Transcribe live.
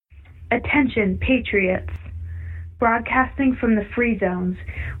Attention, Patriots! Broadcasting from the Free Zones,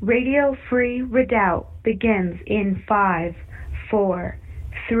 Radio Free Redoubt begins in 5, 4,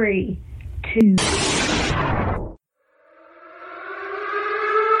 3, 2...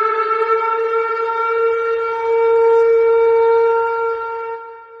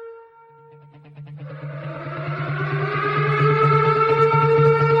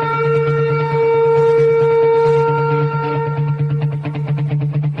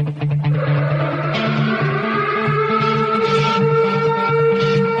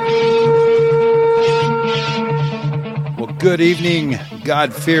 Good evening,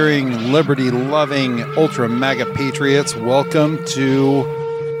 God-fearing, liberty-loving, ultra-MAGA patriots. Welcome to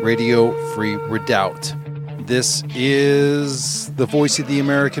Radio Free Redoubt. This is the voice of the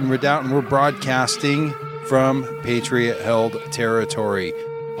American Redoubt, and we're broadcasting from Patriot-held territory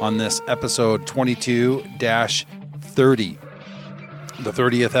on this episode 22-30, the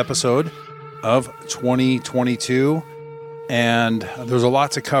 30th episode of 2022. And there's a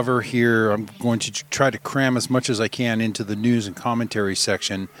lot to cover here. I'm going to try to cram as much as I can into the news and commentary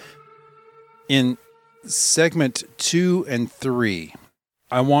section. In segment 2 and 3,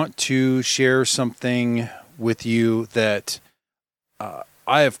 I want to share something with you that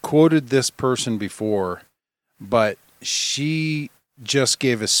I have quoted this person before, but she just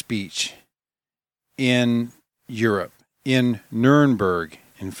gave a speech in Europe, in Nuremberg,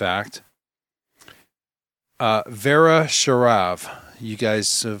 in fact. Vera Sharav, you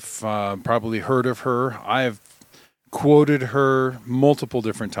guys have probably heard of her. I have quoted her multiple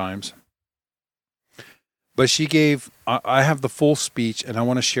different times. But she gave, I have the full speech, and I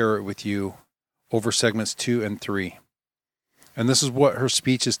want to share it with you over segments 2 and 3. And this is what her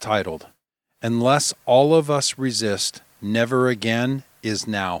speech is titled: Unless All of Us Resist, Never Again is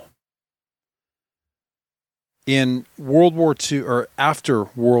Now. In World War II, or after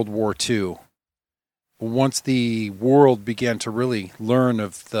World War II, once the world began to really learn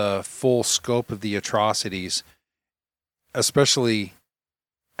of the full scope of the atrocities, especially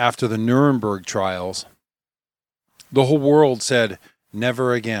after the Nuremberg trials, the whole world said,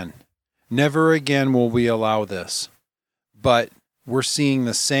 never again. Never again will we allow this. But we're seeing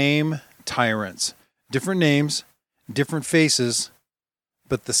the same tyrants, different names, different faces,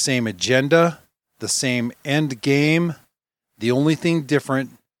 but the same agenda, the same end game. The only thing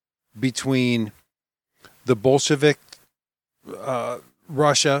different between the Bolshevik,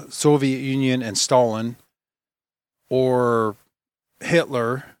 Russia, Soviet Union, and Stalin, or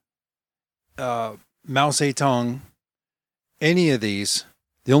Hitler, Mao Zedong, any of these,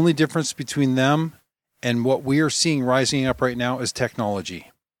 the only difference between them and what we are seeing rising up right now is technology,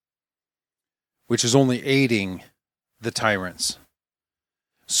 which is only aiding the tyrants.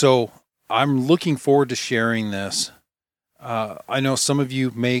 So I'm looking forward to sharing this. I know some of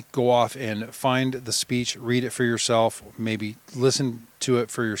you may go off and find the speech, read it for yourself, maybe listen to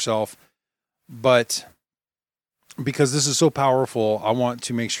it for yourself. But because this is so powerful, I want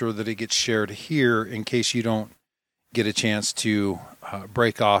to make sure that it gets shared here in case you don't get a chance to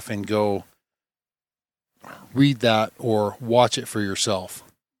break off and go read that or watch it for yourself.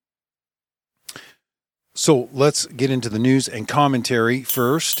 So let's get into the news and commentary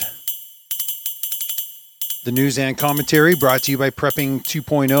first. The news and commentary brought to you by Prepping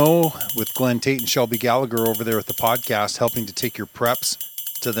 2.0 with Glenn Tate and Shelby Gallagher over there at the podcast, helping to take your preps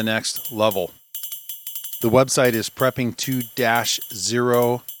to the next level. The website is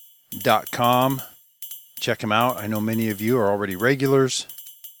prepping2-0.com. Check them out. I know many of you are already regulars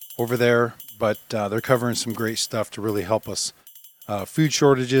over there, but they're covering some great stuff to really help us. Food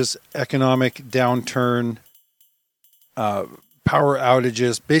shortages, economic downturn, power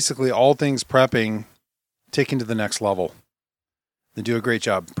outages, basically all things prepping taken to the next level. They do a great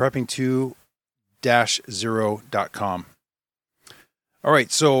job. Prepping2-0.com. All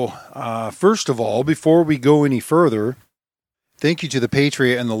right, so first of all, before we go any further, thank you to the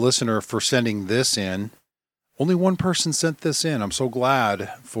Patriot and the listener for sending this in. Only one person sent this in. I'm so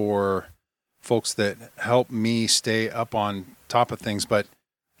glad for folks that help me stay up on top of things. But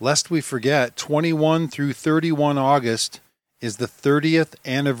lest we forget, 21 through 31 August is the 30th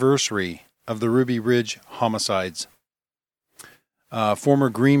anniversary of the Ruby Ridge homicides. Former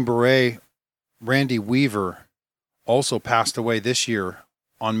Green Beret Randy Weaver also passed away this year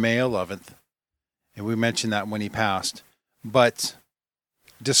on May 11th. And we mentioned that when he passed. But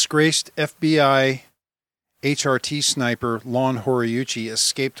disgraced FBI HRT sniper Lon Horiuchi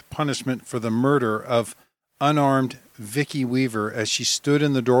escaped punishment for the murder of unarmed Vicki Weaver as she stood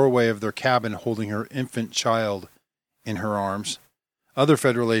in the doorway of their cabin holding her infant child in her arms. Other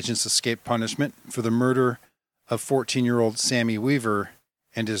federal agents escaped punishment for the murder of 14-year-old Sammy Weaver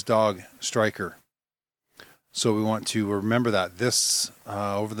and his dog Striker. So we want to remember that this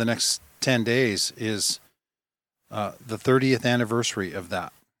over the next 10 days is the 30th anniversary of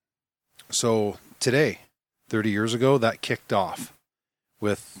that. So today, 30 years ago, that kicked off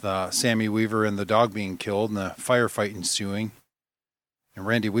with Sammy Weaver and the dog being killed and the firefight ensuing. And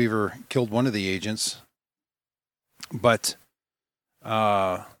Randy Weaver killed one of the agents. But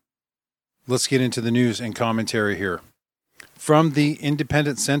let's get into the news and commentary here. From the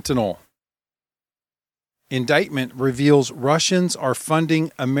Independent Sentinel, indictment reveals Russians are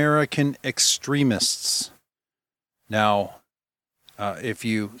funding American extremists. Now, if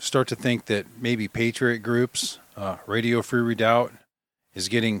you start to think that maybe patriot groups, Radio Free Redoubt, is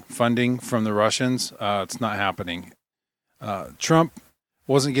getting funding from the Russians, it's not happening. Trump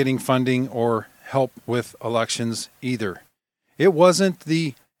wasn't getting funding or help with elections either. It wasn't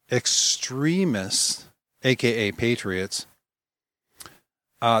the extremists, aka patriots.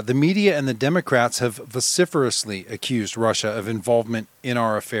 The media and the Democrats have vociferously accused Russia of involvement in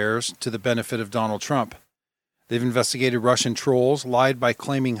our affairs to the benefit of Donald Trump. They've investigated Russian trolls, lied by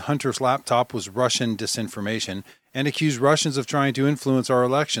claiming Hunter's laptop was Russian disinformation, and accused Russians of trying to influence our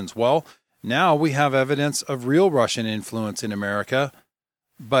elections. Well, now we have evidence of real Russian influence in America,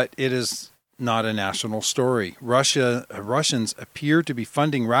 but it is not a national story. Russians appear to be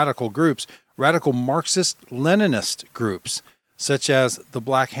funding radical groups, radical Marxist-Leninist groups, such as the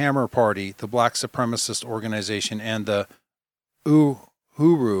Black Hammer Party, the Black Supremacist Organization, and the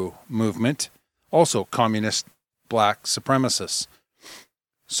Uhuru movement, also communist black supremacists.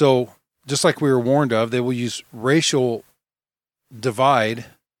 So, just like we were warned of, they will use racial divide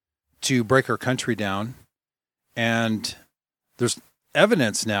to break our country down. And there's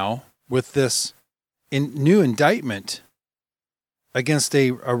evidence now with this new indictment against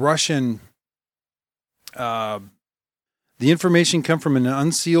a Russian. The information come from an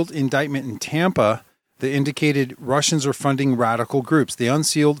unsealed indictment in Tampa that indicated Russians are funding radical groups. The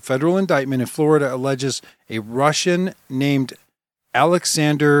unsealed federal indictment in Florida alleges a Russian named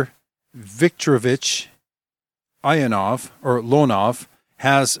Alexander Viktorovich Lonov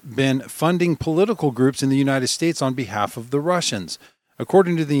has been funding political groups in the United States on behalf of the Russians.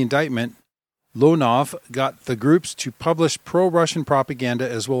 According to the indictment, Lonov got the groups to publish pro-Russian propaganda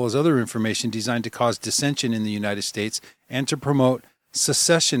as well as other information designed to cause dissension in the United States and to promote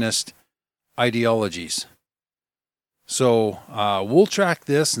secessionist ideologies. So we'll track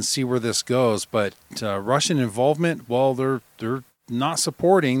this and see where this goes. But Russian involvement, well, they're not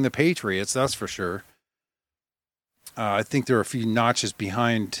supporting the Patriots, that's for sure. I think they're a few notches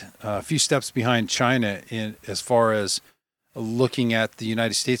behind, a few steps behind China in as far as looking at the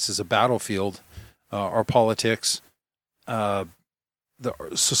United States as a battlefield, our politics,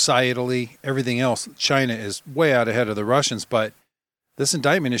 societally, everything else. China is way out ahead of the Russians, but this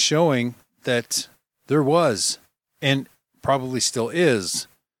indictment is showing that there was, and probably still is,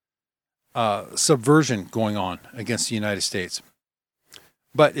 subversion going on against the United States.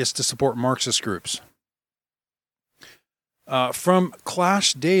 But it's to support Marxist groups. From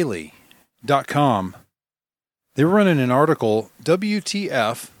ClashDaily.com, they were running an article,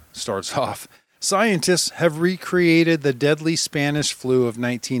 WTF, starts off, scientists have recreated the deadly Spanish flu of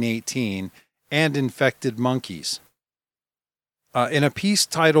 1918 and infected monkeys. In a piece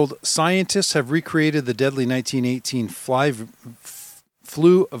titled, Scientists Have Recreated the Deadly 1918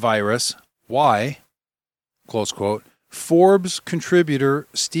 Flu Virus, Why? Close quote. Forbes contributor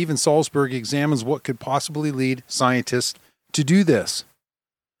Steven Salzberg examines what could possibly lead scientists to do this.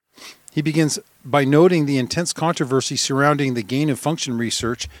 He begins by noting the intense controversy surrounding the gain-of-function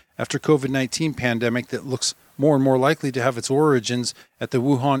research after COVID-19 pandemic that looks more and more likely to have its origins at the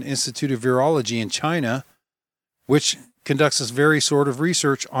Wuhan Institute of Virology in China, which conducts this very sort of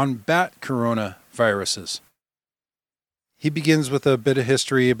research on bat coronaviruses. He begins with a bit of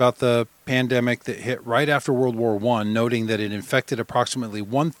history about the pandemic that hit right after World War I, noting that it infected approximately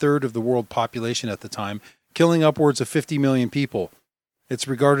 1/3 of the world population at the time, killing upwards of 50 million people. It's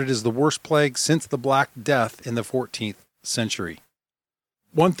regarded as the worst plague since the Black Death in the 14th century.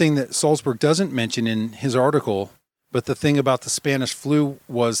 One thing that Salzberg doesn't mention in his article, but the thing about the Spanish flu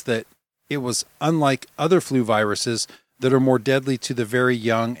was that it was unlike other flu viruses that are more deadly to the very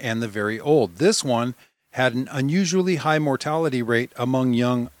young and the very old. This one had an unusually high mortality rate among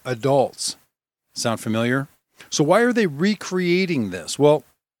young adults. Sound familiar? So why are they recreating this? Well,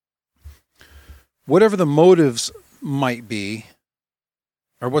 whatever the motives might be,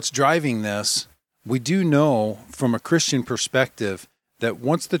 or what's driving this, we do know from a Christian perspective that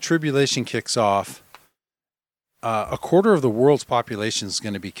once the tribulation kicks off, a quarter of the world's population is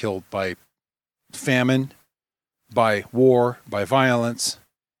going to be killed by famine, by war, by violence,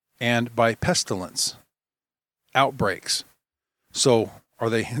 and by pestilence, outbreaks. So are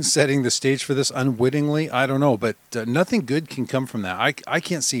they setting the stage for this unwittingly? I don't know, but nothing good can come from that. I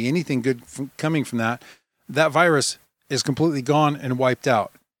can't see anything good coming from that. That virus is completely gone and wiped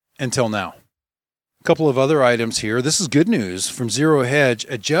out until now. A couple of other items here. This is good news from Zero Hedge.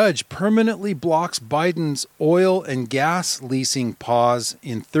 A judge permanently blocks Biden's oil and gas leasing pause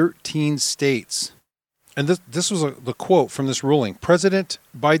in 13 states. And this was the quote from this ruling. President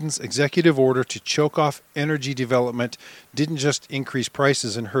Biden's executive order to choke off energy development didn't just increase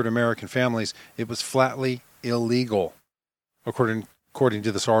prices and hurt American families. It was flatly illegal, according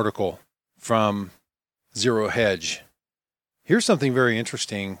to this article from Zero Hedge. Here's something very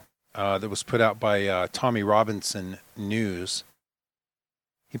interesting that was put out by Tommy Robinson News.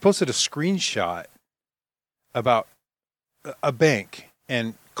 He posted a screenshot about a bank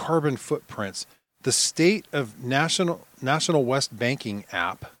and carbon footprints. The State of National West Banking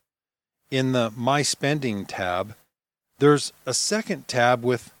app, in the My Spending tab, there's a second tab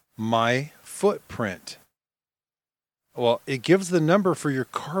with My Footprint. Well, it gives the number for your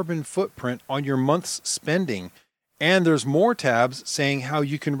carbon footprint on your month's spending. And there's more tabs saying how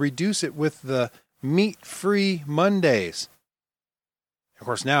you can reduce it with the meat-free Mondays. Of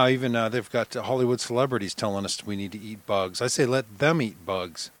course, now even they've got Hollywood celebrities telling us we need to eat bugs. I say let them eat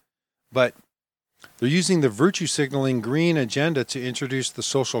bugs. But they're using the virtue signaling green agenda to introduce the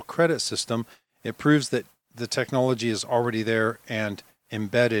social credit system. It proves that the technology is already there and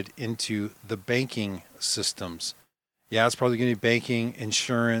embedded into the banking systems. Yeah, it's probably going to be banking,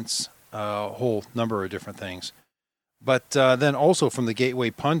 insurance, a whole number of different things. But then also from the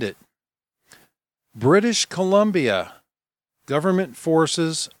Gateway Pundit, British Columbia government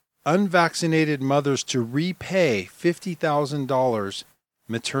forces unvaccinated mothers to repay $50,000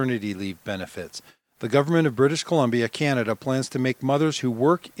 maternity leave benefits. The government of British Columbia, Canada, plans to make mothers who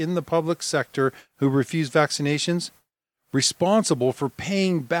work in the public sector who refuse vaccinations responsible for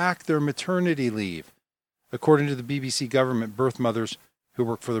paying back their maternity leave. According to the BBC government, birth mothers who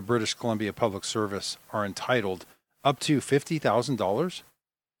work for the British Columbia Public Service are entitled up to $50,000.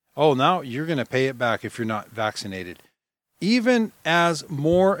 Oh, now you're going to pay it back if you're not vaccinated. Even as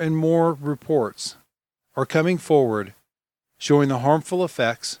more and more reports are coming forward showing the harmful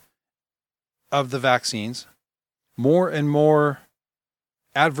effects of the vaccines, more and more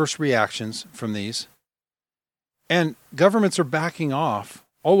adverse reactions from these, and governments are backing off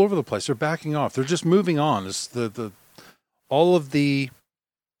all over the place. They're backing off. They're just moving on. All of the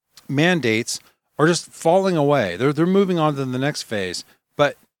mandates are just falling away. They're moving on to the next phase,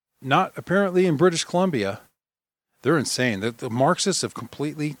 but not apparently in British Columbia. They're insane. The Marxists have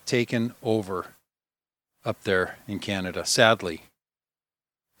completely taken over up there in Canada, sadly.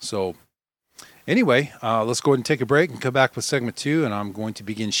 So anyway, let's go ahead and take a break and come back with segment 2, and I'm going to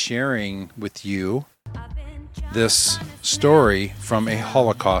begin sharing with you this story from a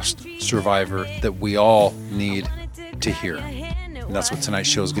Holocaust survivor that we all need to hear. And that's what tonight's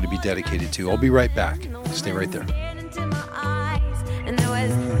show is going to be dedicated to. I'll be right back. Stay right there. And there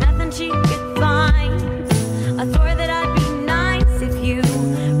was nothing she could find. I swore that I'd be nice if you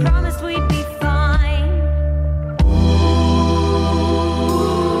promised we'd be fine.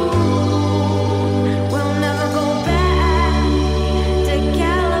 We'll never go back to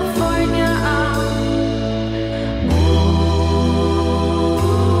California.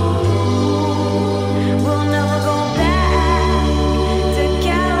 We'll never go back to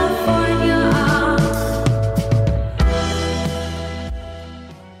California.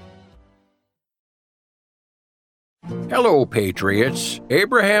 Hello, Patriots.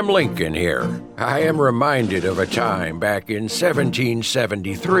 Abraham Lincoln here. I am reminded of a time back in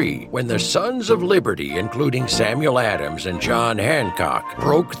 1773 when the Sons of Liberty, including Samuel Adams and John Hancock,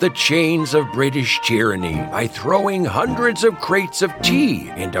 broke the chains of British tyranny by throwing hundreds of crates of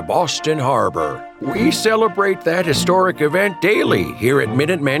tea into Boston Harbor. We celebrate that historic event daily here at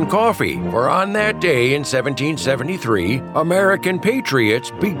Minutemen Coffee, for on that day in 1773, American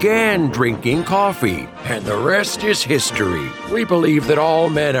patriots began drinking coffee, and the rest is history. We believe that all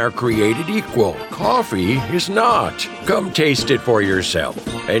men are created equal. Coffee is not. Come taste it for yourself,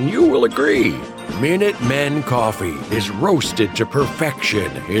 and you will agree. Minutemen Coffee is roasted to perfection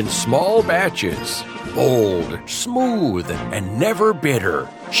in small batches. Bold, smooth, and never bitter.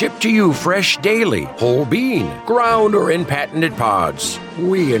 Shipped to you fresh daily, whole bean, ground, or in patented pods.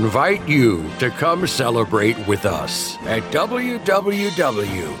 We invite you to come celebrate with us at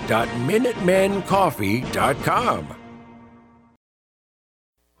www.minutemencoffee.com.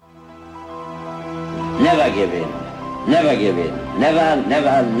 Never give in. Never give in. Never,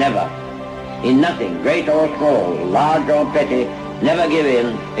 never, never. In nothing, great or small, large or petty, Never give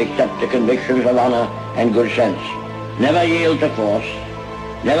in except to convictions of honor and good sense. Never yield to force.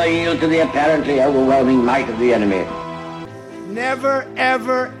 Never yield to the apparently overwhelming might of the enemy. Never,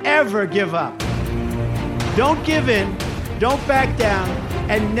 ever, ever give up. Don't give in, don't back down,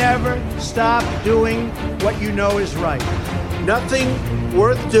 and never stop doing what you know is right. Nothing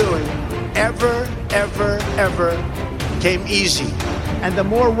worth doing ever, ever, ever came easy. And the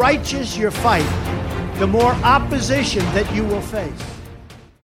more righteous your fight, the more opposition that you will face.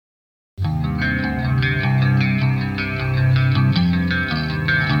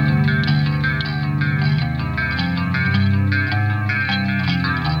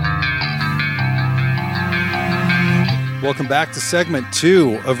 Welcome back to segment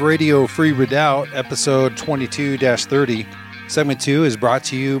 2 of Radio Free Redoubt, episode 22-30. Segment 2 is brought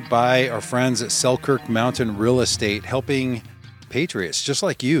to you by our friends at Selkirk Mountain Real Estate, helping patriots just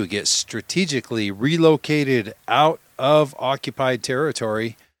like you get strategically relocated out of occupied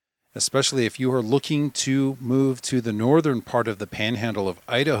territory, especially if you are looking to move to the northern part of the panhandle of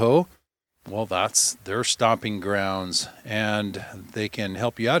Idaho. Well, that's their stomping grounds, and they can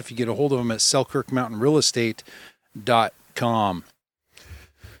help you out if you get a hold of them at selkirkmountainrealestate.com.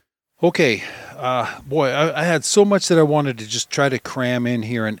 Okay, boy, I had so much that I wanted to just try to cram in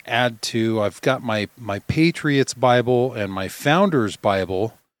here and add to. I've got my Patriots Bible and my Founders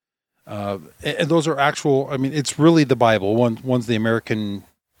Bible, and those are actual. I mean, it's really the Bible. One's the American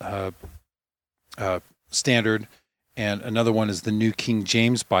Standard, and another one is the New King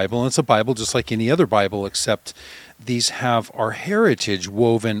James Bible. And it's a Bible just like any other Bible, except these have our heritage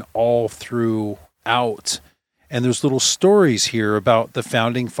woven all throughout. And there's little stories here about the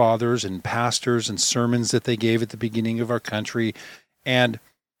founding fathers and pastors and sermons that they gave at the beginning of our country. And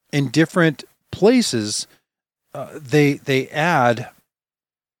in different places, they add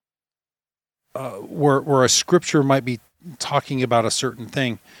where a scripture might be talking about a certain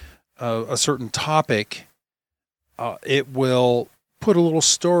thing, a certain topic. It will put a little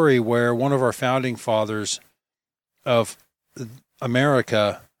story where one of our founding fathers of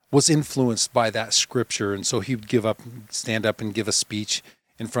America was influenced by that scripture. And so he would stand up and give a speech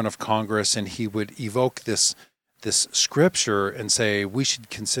in front of Congress, and he would evoke this scripture and say, we should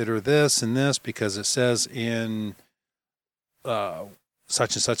consider this and this because it says in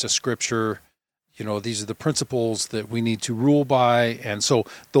such and such a scripture, these are the principles that we need to rule by. And so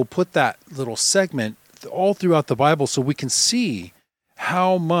they'll put that little segment all throughout the Bible so we can see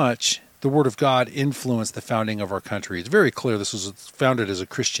how much the Word of God influenced the founding of our country. It's very clear this was founded as a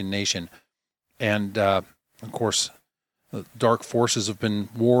Christian nation. And, of course, dark forces have been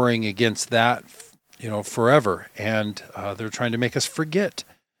warring against that, forever. And they're trying to make us forget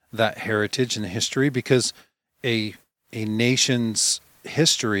that heritage and history, because a nation's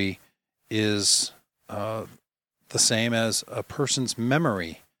history is the same as a person's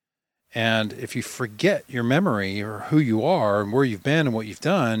memory. And if you forget your memory or who you are and where you've been and what you've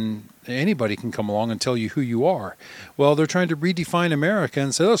done, anybody can come along and tell you who you are. Well, they're trying to redefine America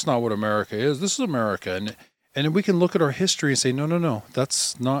and say, that's not what America is. This is America. And we can look at our history and say, no,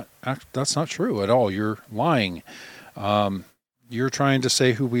 that's not true at all. You're lying. You're trying to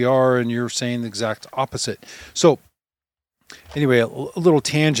say who we are, and you're saying the exact opposite. So anyway, a little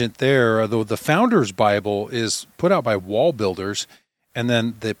tangent there. Though the Founders Bible is put out by Wall Builders, and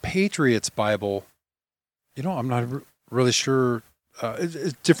then the Patriots Bible, I'm not really sure. It's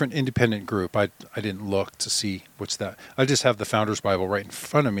a different independent group. I didn't look to see what's that. I just have the Founders Bible right in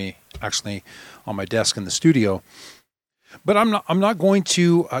front of me, actually on my desk in the studio. But I'm not going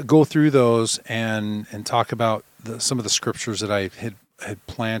to go through those and talk about some of the scriptures that I had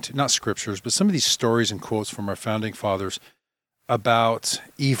planned. Not scriptures, but some of these stories and quotes from our founding fathers about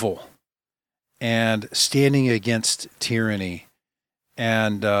evil and standing against tyranny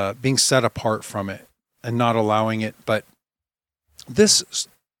and being set apart from it and not allowing it. But this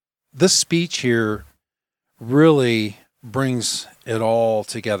speech here really brings it all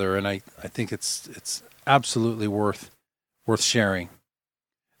together, and I think it's absolutely worth sharing.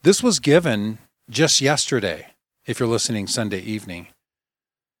 This was given just yesterday, if you're listening Sunday evening.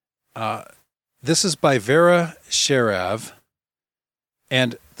 This is by Vera Sharav,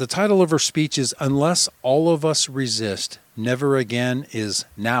 and the title of her speech is "Unless All of Us Resist, Never Again is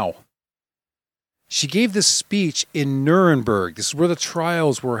Now." She gave this speech in Nuremberg. This is where the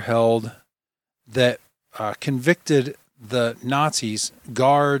trials were held that convicted the Nazis,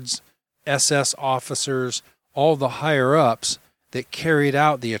 guards, SS officers, all the higher-ups that carried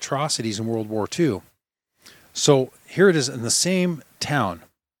out the atrocities in World War II. So here it is in the same town.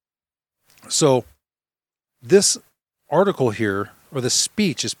 So this article here, or the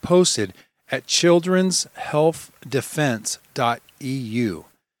speech, is posted at childrenshealthdefense.org.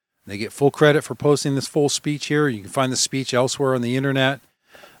 They get full credit for posting this full speech here. You can find the speech elsewhere on the internet,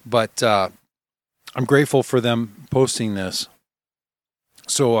 but I'm grateful for them posting this.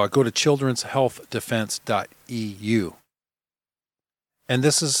 So go to childrenshealthdefense.eu. And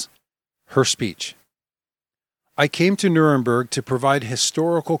this is her speech. I came to Nuremberg to provide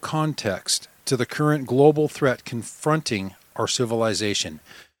historical context to the current global threat confronting our civilization.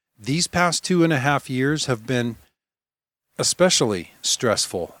 These past 2.5 years have been especially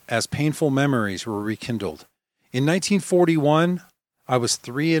stressful as painful memories were rekindled. In 1941, I was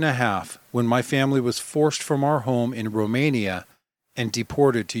 3.5 when my family was forced from our home in Romania and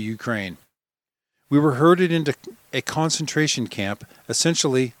deported to Ukraine. We were herded into a concentration camp,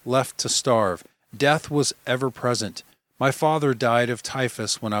 essentially left to starve. Death was ever present. My father died of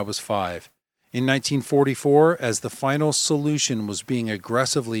typhus when I was 5. In 1944, as the final solution was being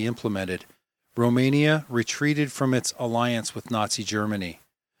aggressively implemented, Romania retreated from its alliance with Nazi Germany.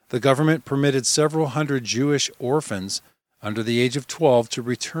 The government permitted several hundred Jewish orphans under the age of 12 to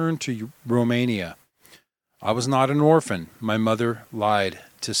return to Romania. I was not an orphan. My mother lied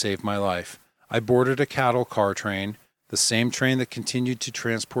to save my life. I boarded a cattle car train, the same train that continued to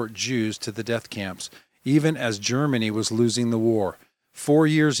transport Jews to the death camps, even as Germany was losing the war. 4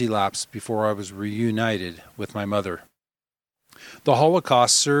 years elapsed before I was reunited with my mother. The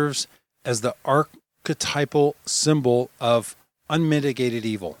Holocaust serves as the archetypal symbol of unmitigated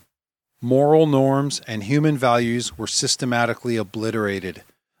evil. Moral norms and human values were systematically obliterated.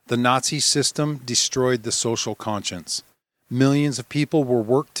 The Nazi system destroyed the social conscience. Millions of people were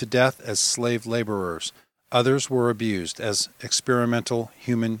worked to death as slave laborers. Others were abused as experimental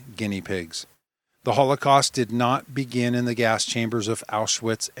human guinea pigs. The Holocaust did not begin in the gas chambers of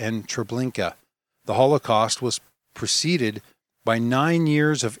Auschwitz and Treblinka. The Holocaust was preceded by 9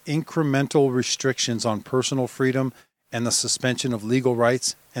 years of incremental restrictions on personal freedom and the suspension of legal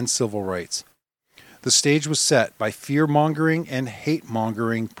rights and civil rights. The stage was set by fear-mongering and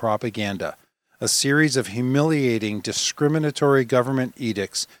hate-mongering propaganda. A series of humiliating, discriminatory government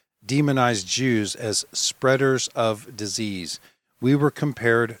edicts demonized Jews as spreaders of disease. We were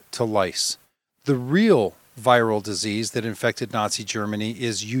compared to lice. The real viral disease that infected Nazi Germany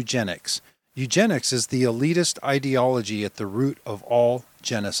is eugenics. Eugenics is the elitist ideology at the root of all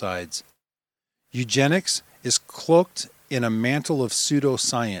genocides. Eugenics is cloaked in a mantle of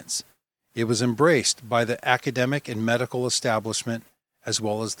pseudoscience. It was embraced by the academic and medical establishment, as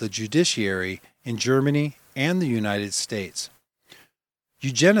well as the judiciary in Germany and the United States.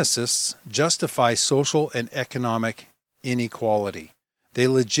 Eugenicists justify social and economic inequality. They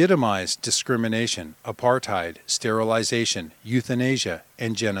legitimize discrimination, apartheid, sterilization, euthanasia,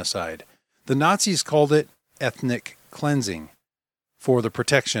 and genocide. The Nazis called it ethnic cleansing for the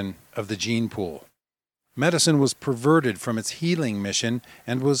protection of the gene pool. Medicine was perverted from its healing mission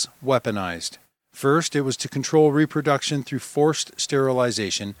and was weaponized. First, it was to control reproduction through forced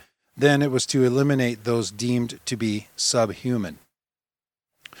sterilization. Then it was to eliminate those deemed to be subhuman.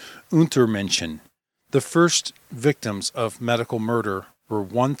 Untermenschen. The first victims of medical murder were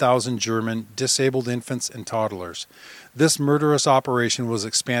 1,000 German disabled infants and toddlers. This murderous operation was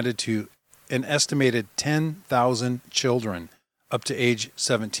expanded to an estimated 10,000 children up to age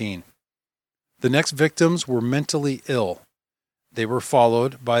 17. The next victims were mentally ill. They were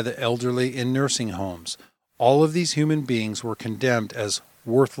followed by the elderly in nursing homes. All of these human beings were condemned as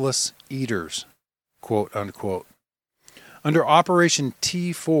worthless eaters, quote unquote. Under Operation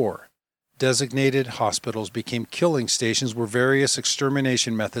T4, designated hospitals became killing stations where various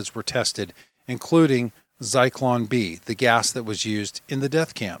extermination methods were tested, including Zyklon B, the gas that was used in the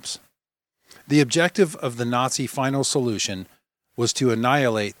death camps. The objective of the Nazi final solution was to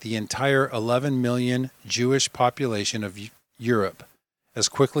annihilate the entire 11 million Jewish population of Europe as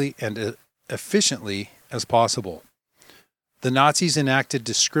quickly and efficiently as possible. The Nazis enacted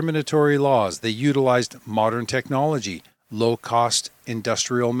discriminatory laws. They utilized modern technology, low-cost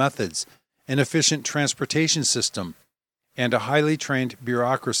industrial methods, an efficient transportation system, and a highly trained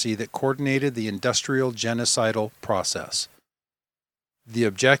bureaucracy that coordinated the industrial genocidal process. The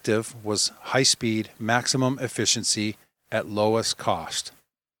objective was high-speed, maximum efficiency at lowest cost.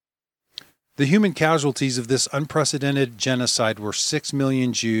 The human casualties of this unprecedented genocide were 6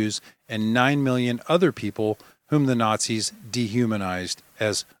 million Jews and 9 million other people whom the Nazis dehumanized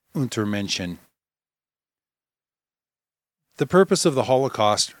as Untermenschen. The purpose of the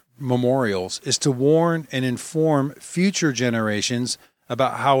Holocaust memorials is to warn and inform future generations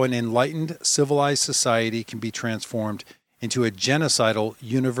about how an enlightened, civilized society can be transformed into a genocidal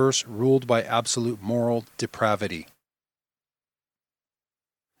universe ruled by absolute moral depravity.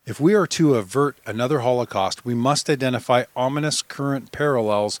 If we are to avert another Holocaust, we must identify ominous current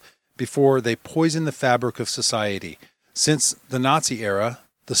parallels before they poison the fabric of society. Since the Nazi era,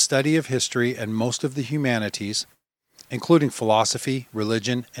 the study of history and most of the humanities, including philosophy,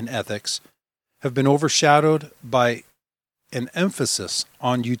 religion, and ethics, have been overshadowed by an emphasis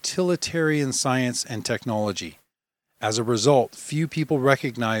on utilitarian science and technology. As a result, few people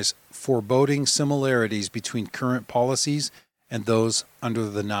recognize foreboding similarities between current policies and those under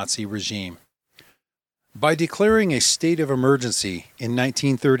the Nazi regime. By declaring a state of emergency in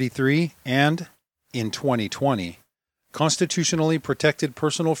 1933 and in 2020, constitutionally protected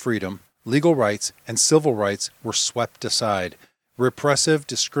personal freedom, legal rights, and civil rights were swept aside. Repressive,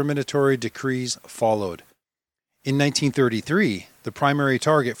 discriminatory decrees followed. In 1933, the primary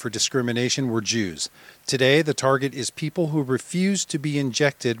target for discrimination were Jews. Today, the target is people who refuse to be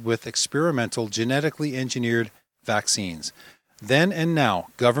injected with experimental, genetically engineered vaccines. Then and now,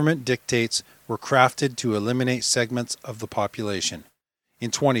 government dictates were crafted to eliminate segments of the population.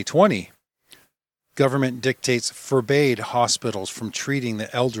 In 2020, government dictates forbade hospitals from treating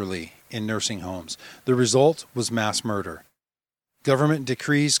the elderly in nursing homes. The result was mass murder. Government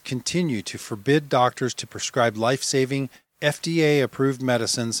decrees continue to forbid doctors to prescribe life-saving, FDA-approved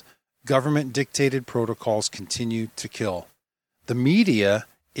medicines. Government-dictated protocols continue to kill. The media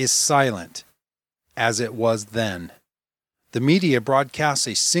is silent, as it was then. The media broadcasts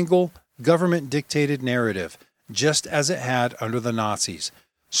a single government-dictated narrative, just as it had under the Nazis.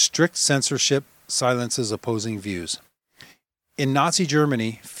 Strict censorship silences opposing views. In Nazi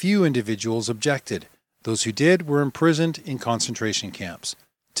Germany, few individuals objected. Those who did were imprisoned in concentration camps.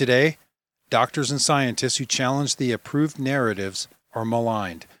 Today, doctors and scientists who challenge the approved narratives are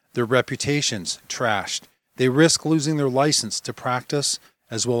maligned, their reputations trashed. They risk losing their license to practice,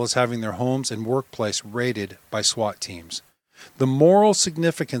 as well as having their homes and workplace raided by SWAT teams. The moral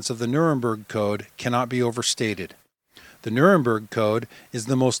significance of the Nuremberg Code cannot be overstated. The Nuremberg Code is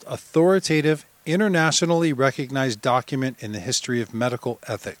the most authoritative, internationally recognized document in the history of medical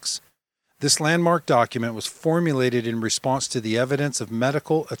ethics. This landmark document was formulated in response to the evidence of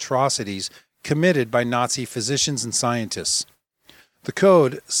medical atrocities committed by Nazi physicians and scientists. The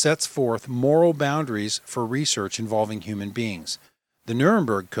code sets forth moral boundaries for research involving human beings. The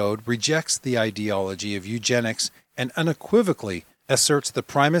Nuremberg Code rejects the ideology of eugenics and unequivocally asserts the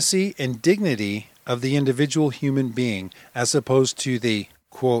primacy and dignity of the individual human being as opposed to the,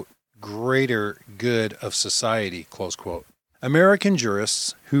 quote, greater good of society, close quote. American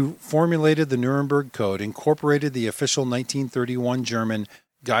jurists who formulated the Nuremberg Code incorporated the official 1931 German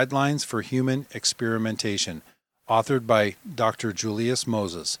Guidelines for Human Experimentation, authored by Dr. Julius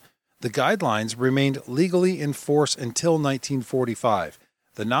Moses. The guidelines remained legally in force until 1945.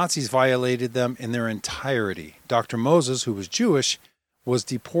 The Nazis violated them in their entirety. Dr. Moses, who was Jewish, was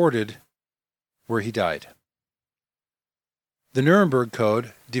deported where he died. The Nuremberg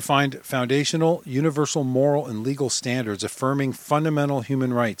Code defined foundational, universal moral and legal standards affirming fundamental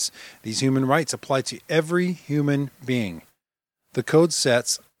human rights. These human rights apply to every human being. The code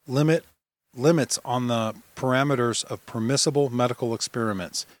sets limits on the parameters of permissible medical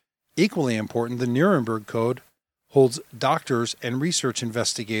experiments. Equally important, the Nuremberg Code holds doctors and research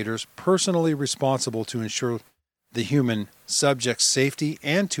investigators personally responsible to ensure the human subject's safety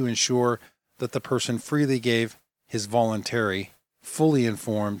and to ensure that the person freely gave his voluntary, fully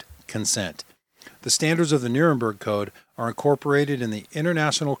informed consent. The standards of the Nuremberg Code are incorporated in the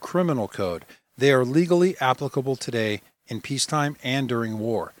International Criminal Code. They are legally applicable today in peacetime and during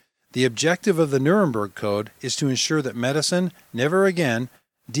war. The objective of the Nuremberg Code is to ensure that medicine never again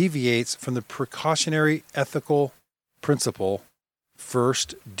deviates from the precautionary ethical principle,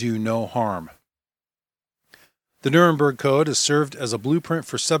 first do no harm. The Nuremberg Code has served as a blueprint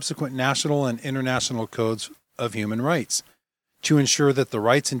for subsequent national and international codes of human rights, to ensure that the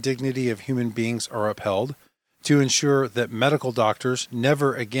rights and dignity of human beings are upheld, to ensure that medical doctors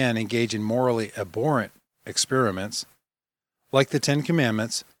never again engage in morally abhorrent experiments. Like the Ten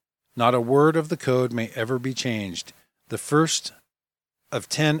Commandments, not a word of the code may ever be changed. The first of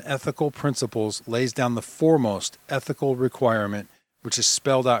 10 ethical principles lays down the foremost ethical requirement, which is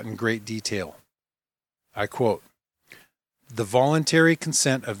spelled out in great detail. I quote, "The voluntary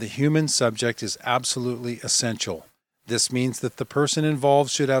consent of the human subject is absolutely essential. This means that the person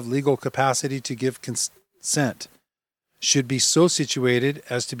involved should have legal capacity to give consent, should be so situated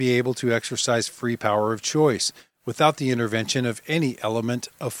as to be able to exercise free power of choice without the intervention of any element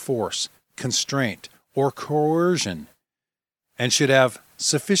of force, constraint, or coercion, and should have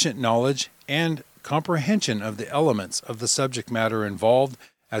sufficient knowledge and comprehension of the elements of the subject matter involved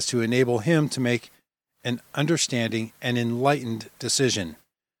as to enable him to make an understanding and enlightened decision.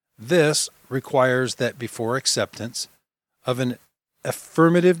 This requires that before acceptance of an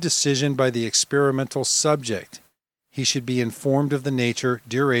affirmative decision by the experimental subject, he should be informed of the nature,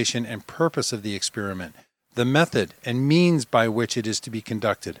 duration, and purpose of the experiment, the method and means by which it is to be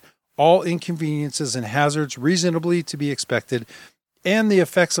conducted, all inconveniences and hazards reasonably to be expected, and the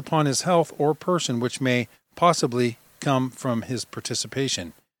effects upon his health or person which may possibly come from his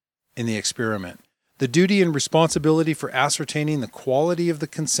participation in the experiment. The duty and responsibility for ascertaining the quality of the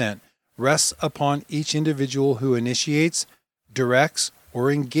consent rests upon each individual who initiates, directs,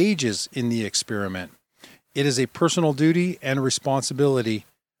 or engages in the experiment. It is a personal duty and responsibility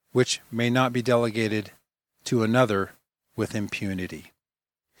which may not be delegated to another with impunity.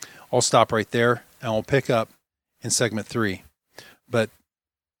 I'll stop right there and I'll pick up in segment 3. But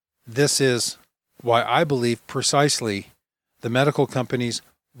this is why I believe precisely the medical companies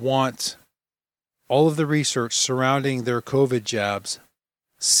want all of the research surrounding their COVID jabs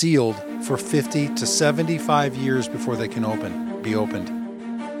sealed for 50 to 75 years before they can be opened.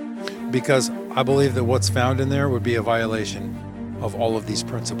 Because I believe that what's found in there would be a violation of all of these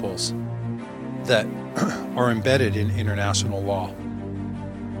principles that are embedded in international law.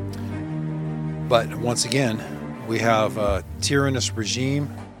 But once again, we have a tyrannous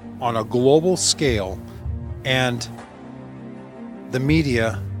regime on a global scale, and the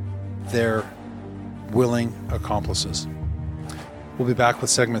media, they're willing accomplices. We'll be back with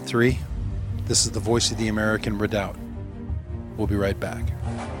segment 3. This is the Voice of the American Redoubt. We'll be right back.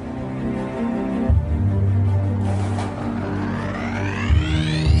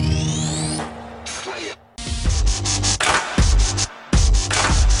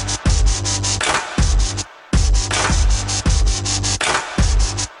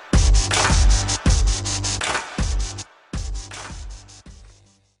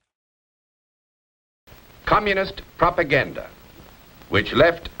 Communist propaganda, which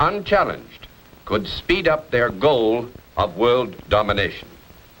left unchallenged, could speed up their goal of world domination.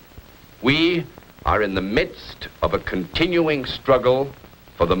 We are in the midst of a continuing struggle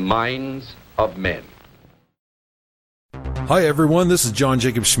for the minds of men. Hi everyone, this is John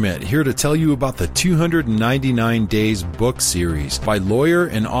Jacob Schmidt, here to tell you about the 299 Days book series by lawyer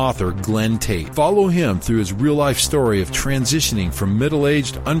and author Glenn Tate. Follow him through his real-life story of transitioning from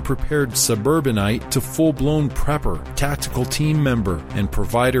middle-aged, unprepared suburbanite to full-blown prepper, tactical team member, and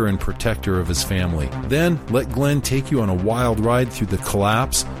provider and protector of his family. Then, let Glenn take you on a wild ride through the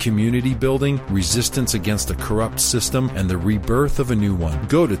collapse, community building, resistance against a corrupt system, and the rebirth of a new one.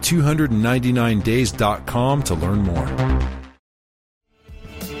 Go to 299days.com to learn more.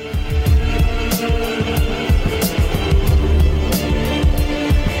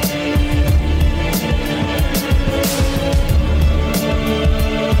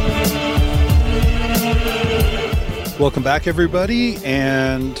 Welcome back, everybody,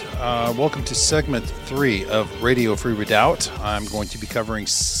 and welcome to segment 3 of Radio Free Redoubt. I'm going to be covering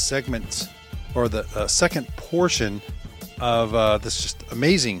segment, or the second portion of this just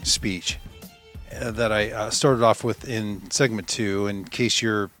amazing speech that I started off with in segment 2. In case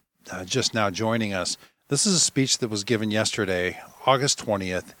you're just now joining us, this is a speech that was given yesterday, August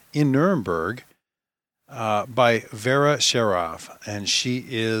 20th, in Nuremberg, by Vera Sharav, and she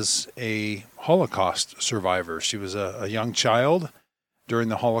is a Holocaust survivor. She was a young child during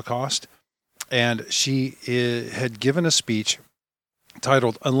the Holocaust, and she had given a speech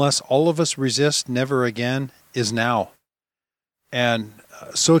titled, "Unless All of Us Resist, Never Again is Now." And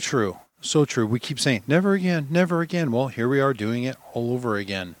so true, so true. We keep saying, never again, never again. Well, here we are doing it all over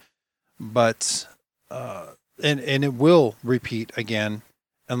again. But, and it will repeat again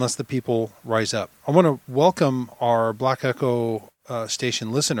unless the people rise up. I want to welcome our Black Echo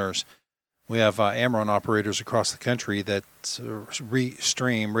station listeners. We have Amron operators across the country that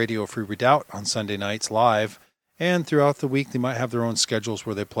re-stream Radio Free Redoubt on Sunday nights live, and throughout the week they might have their own schedules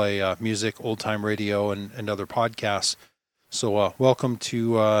where they play music, old-time radio, and other podcasts. So welcome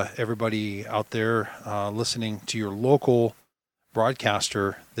to everybody out there listening to your local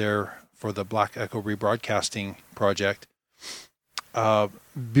broadcaster there for the Black Echo Rebroadcasting Project.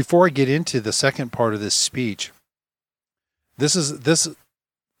 Before I get into the second part of this speech, this is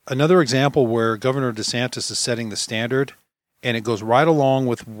another example where Governor DeSantis is setting the standard, and it goes right along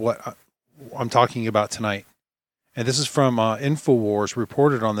with what I'm talking about tonight. And this is from InfoWars,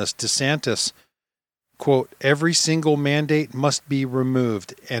 reported on this. DeSantis, quote, "Every single mandate must be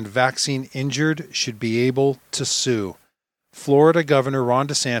removed, and vaccine injured should be able to sue." Florida Governor Ron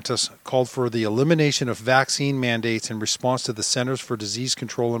DeSantis called for the elimination of vaccine mandates in response to the Centers for Disease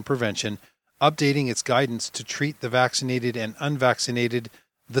Control and Prevention updating its guidance to treat the vaccinated and unvaccinated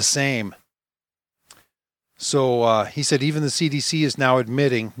the same. So he said even the CDC is now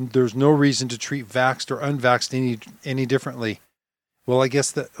admitting there's no reason to treat vaxxed or unvaxxed any differently. Well, I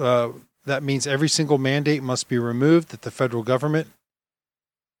guess that means every single mandate must be removed that the federal government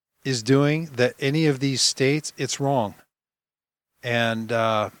is doing, that any of these states, it's wrong. And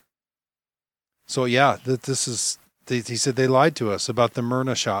so, yeah, this is, he said they lied to us about the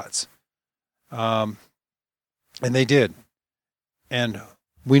Myrna shots. And they did. And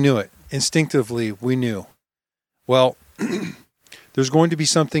we knew it. Instinctively, we knew. Well, there's going to be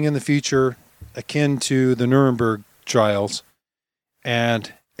something in the future akin to the Nuremberg trials.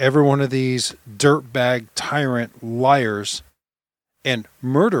 And every one of these dirtbag tyrant liars and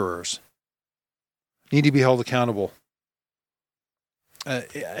murderers need to be held accountable.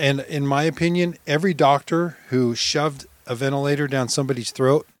 And in my opinion, every doctor who shoved a ventilator down somebody's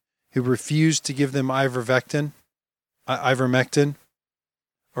throat, who refused to give them ivermectin, or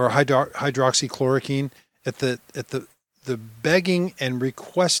hydroxychloroquine, at the begging and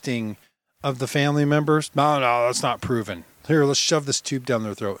requesting of the family members, no, that's not proven. Here, let's shove this tube down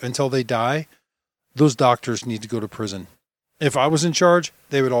their throat until they die. Those doctors need to go to prison. If I was in charge,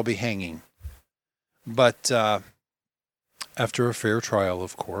 they would all be hanging. But after a fair trial,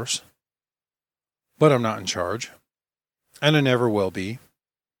 of course. But I'm not in charge. And I never will be.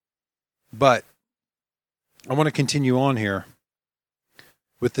 But I want to continue on here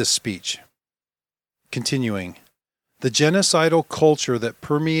with this speech. Continuing. The genocidal culture that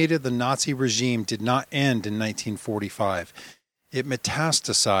permeated the Nazi regime did not end in 1945. It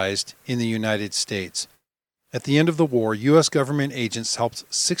metastasized in the United States. At the end of the war, U.S. government agents helped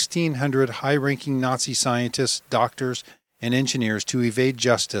 1,600 high-ranking Nazi scientists, doctors, and engineers to evade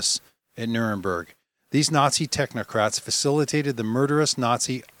justice at Nuremberg. These Nazi technocrats facilitated the murderous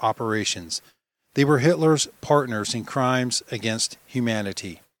Nazi operations. They were Hitler's partners in crimes against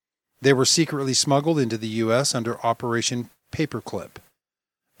humanity. They were secretly smuggled into the U.S. under Operation Paperclip.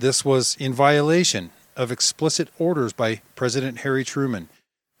 This was in violation of explicit orders by President Harry Truman.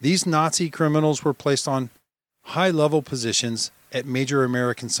 These Nazi criminals were placed on high-level positions at major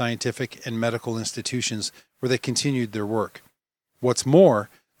American scientific and medical institutions where they continued their work. What's more,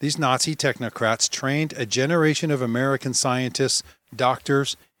 these Nazi technocrats trained a generation of American scientists,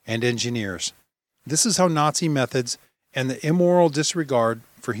 doctors, and engineers. This is how Nazi methods and the immoral disregard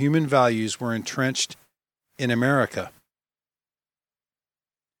for human values were entrenched in America.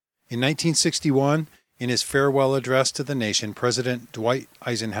 In 1961, in his farewell address to the nation, President Dwight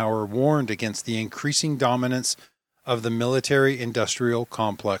Eisenhower warned against the increasing dominance of the military-industrial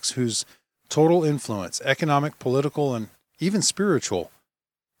complex, whose total influence, economic, political, and even spiritual,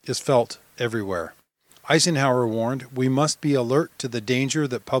 is felt everywhere. Eisenhower warned, we must be alert to the danger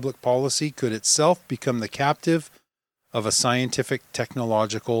that public policy could itself become the captive of a scientific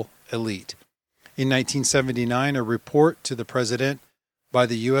technological elite. In 1979, a report to the President by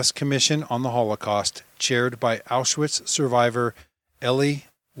the U.S. Commission on the Holocaust, chaired by Auschwitz survivor Elie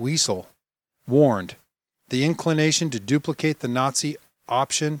Wiesel, warned, the inclination to duplicate the Nazi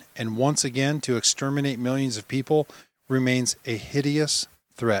option and once again to exterminate millions of people remains a hideous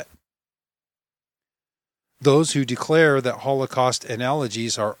threat. Those who declare that Holocaust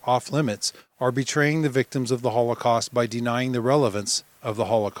analogies are off limits are betraying the victims of the Holocaust by denying the relevance of the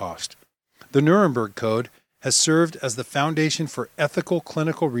Holocaust. The Nuremberg Code has served as the foundation for ethical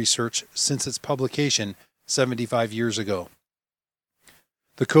clinical research since its publication 75 years ago.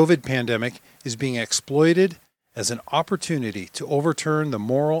 The COVID pandemic is being exploited as an opportunity to overturn the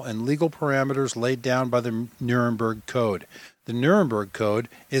moral and legal parameters laid down by the Nuremberg Code. The Nuremberg Code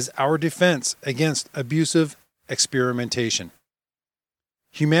is our defense against abusive experimentation.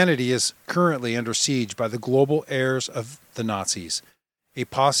 Humanity is currently under siege by the global heirs of the Nazis, a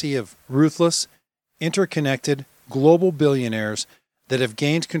posse of ruthless, interconnected global billionaires that have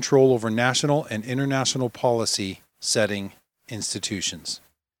gained control over national and international policy-setting institutions.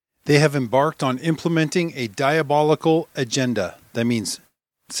 They have embarked on implementing a diabolical agenda, that means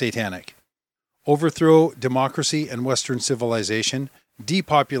satanic. Overthrow democracy and Western civilization,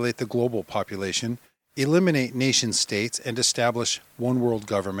 depopulate the global population, eliminate nation-states and establish one world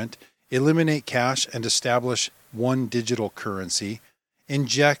government, eliminate cash and establish one digital currency,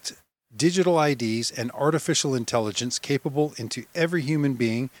 inject digital IDs and artificial intelligence capable into every human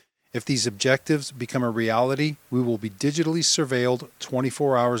being. If these objectives become a reality, we will be digitally surveilled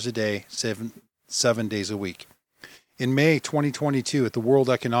 24 hours a day, 7 days a week. In May 2022, at the World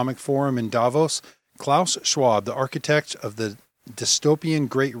Economic Forum in Davos, Klaus Schwab, the architect of the dystopian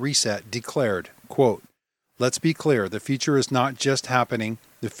Great Reset, declared, quote, let's be clear, the future is not just happening,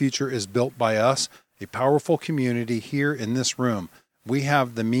 the future is built by us, a powerful community here in this room. we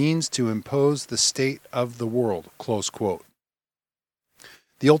have the means to impose the state of the world, close quote.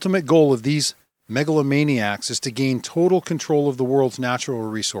 The ultimate goal of these megalomaniacs is to gain total control of the world's natural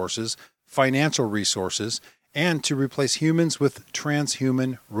resources, financial resources, and to replace humans with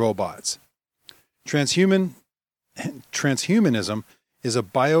transhuman robots. Transhumanism is a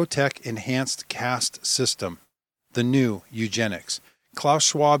biotech-enhanced caste system, the new eugenics.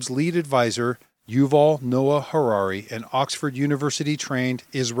 Klaus Schwab's lead advisor, Yuval Noah Harari, an Oxford University-trained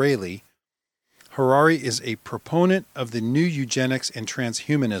Israeli, Harari is a proponent of the new eugenics and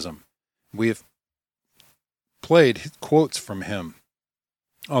transhumanism. We have played quotes from him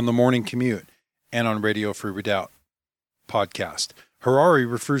on The Morning Commute and on Radio Free Redoubt podcast. Harari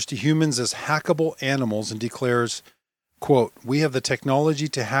refers to humans as hackable animals and declares, quote, "We have the technology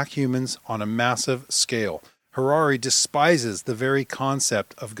to hack humans on a massive scale." Harari despises the very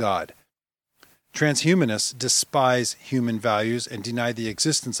concept of God. Transhumanists despise human values and deny the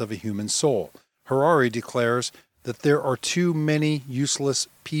existence of a human soul. Harari declares that there are too many useless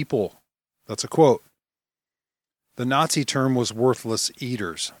people. That's a quote. The Nazi term was worthless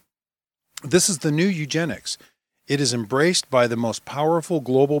eaters. This is the new eugenics. It is embraced by the most powerful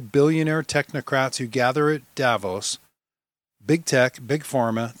global billionaire technocrats who gather at Davos, big tech, big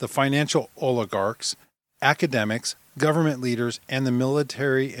pharma, the financial oligarchs, academics, government leaders, and the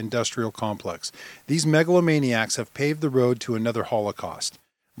military-industrial complex. These megalomaniacs have paved the road to another Holocaust.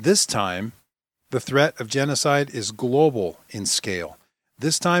 This time, the threat of genocide is global in scale.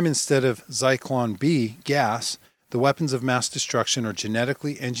 This time, instead of Zyklon B gas, the weapons of mass destruction are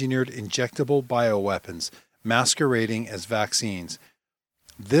genetically engineered injectable bioweapons, masquerading as vaccines.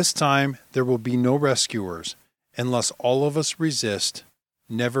 This time, there will be no rescuers unless all of us resist.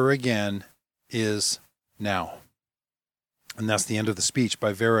 Never again is now. And that's the end of the speech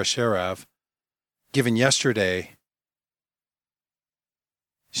by Vera Sharav, given yesterday.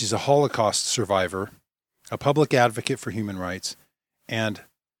 She's a Holocaust survivor, a public advocate for human rights, and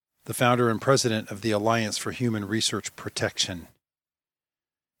the founder and president of the Alliance for Human Research Protection.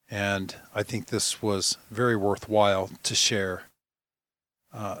 And I think this was very worthwhile to share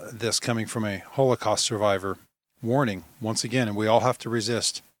this coming from a Holocaust survivor. Warning, once again, and we all have to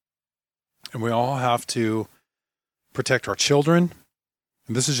resist. And we all have to protect our children.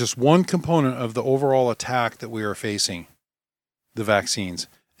 And this is just one component of the overall attack that we are facing, the vaccines.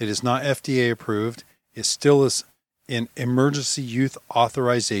 It is not FDA approved. It still is in emergency youth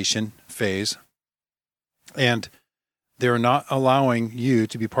authorization phase. And they're not allowing you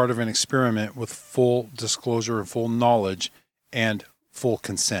to be part of an experiment with full disclosure and full knowledge and full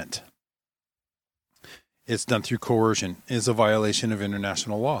consent. It's done through coercion. It is a violation of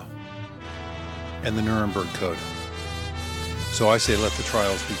international law and the Nuremberg Code. So I say let the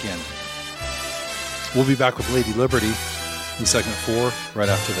trials begin. We'll be back with Lady Liberty in segment 4 right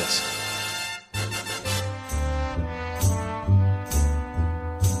after this.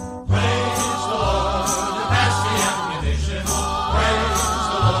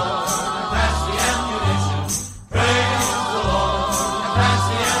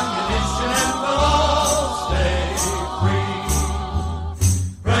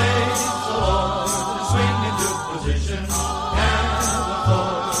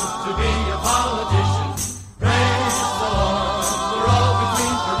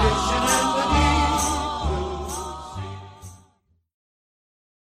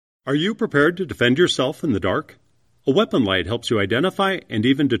 Are you prepared to defend yourself in the dark? A weapon light helps you identify and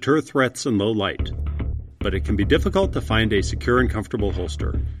even deter threats in low light. But it can be difficult to find a secure and comfortable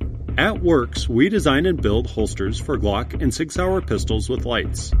holster. At Works, we design and build holsters for Glock and Sig Sauer pistols with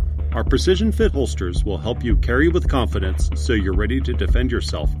lights. Our precision fit holsters will help you carry with confidence so you're ready to defend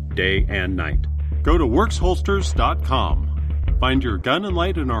yourself day and night. Go to WorksHolsters.com. Find your gun and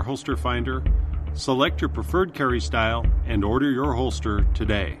light in our holster finder, select your preferred carry style, and order your holster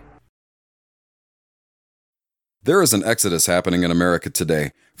today. There is an exodus happening in America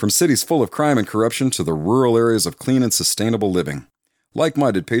today, from cities full of crime and corruption to the rural areas of clean and sustainable living.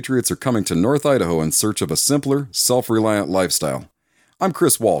 Like-minded patriots are coming to North Idaho in search of a simpler, self-reliant lifestyle. I'm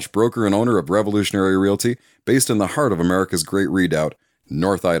Chris Walsh, broker and owner of Revolutionary Realty, based in the heart of America's great redoubt,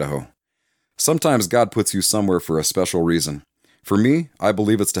 North Idaho. Sometimes God puts you somewhere for a special reason. For me, I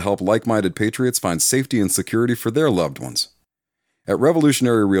believe it's to help like-minded patriots find safety and security for their loved ones. At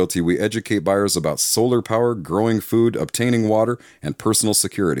Revolutionary Realty, we educate buyers about solar power, growing food, obtaining water, and personal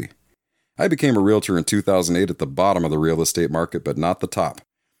security. I became a realtor in 2008 at the bottom of the real estate market, but not the top.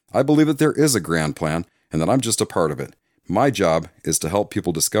 I believe that there is a grand plan and that I'm just a part of it. My job is to help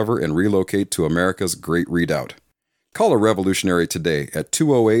people discover and relocate to America's great redoubt. Call a Revolutionary today at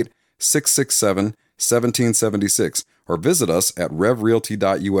 208-667-6900 1776, or visit us at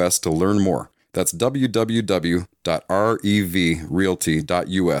revrealty.us to learn more. That's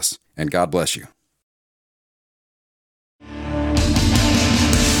www.revrealty.us, and God bless you.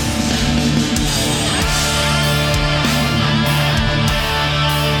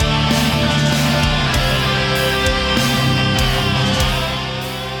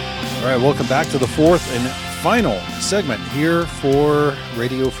 All right, welcome back to the fourth and final segment here for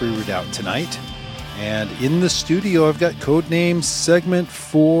Radio Free Redoubt tonight. And in the studio, I've got codename segment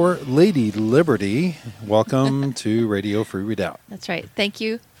for Lady Liberty. Welcome to Radio Free Redoubt. That's right. Thank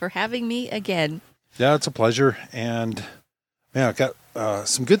you for having me again. Yeah, it's a pleasure. And man, I've got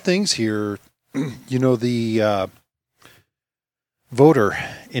some good things here. You know, the voter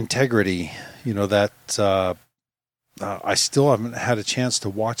integrity, you know, that I still haven't had a chance to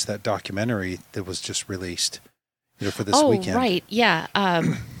watch that documentary that was just released, you know, for this weekend. Oh, right. Yeah.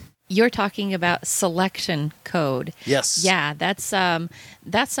 You're talking about selection code. Yes. Yeah, that's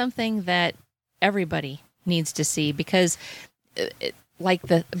something that everybody needs to see, because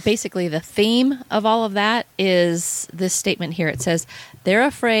basically the theme of all of that is this statement here. It says, they're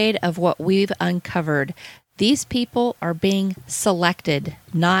afraid of what we've uncovered. These people are being selected,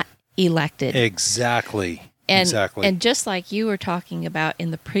 not elected. Exactly. Exactly. And just like you were talking about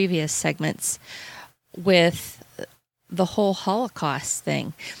in the previous segments with the whole Holocaust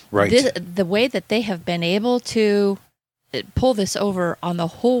thing, right? The way that they have been able to pull this over on the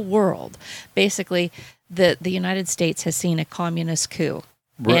whole world, basically, the United States has seen a communist coup,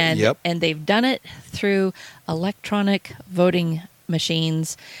 right? And they've done it through electronic voting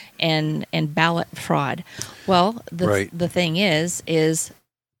machines and ballot fraud. Well, the thing is.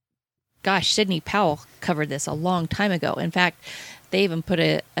 Gosh, Sidney Powell covered this a long time ago. In fact, they even put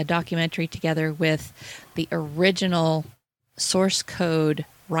a documentary together with the original source code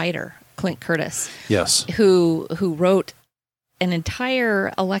writer, Clint Curtis. Yes. Who wrote an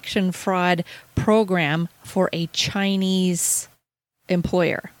entire election fraud program for a Chinese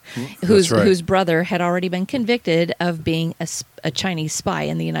employer whose brother had already been convicted of being a Chinese spy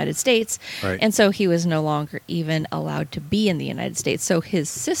in the United States. Right. And so he was no longer even allowed to be in the United States. So his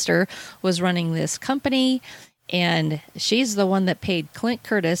sister was running this company, and she's the one that paid Clint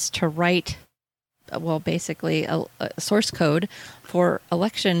Curtis to write, well, basically a source code for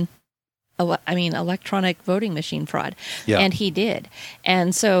electronic voting machine fraud. Yeah. And he did.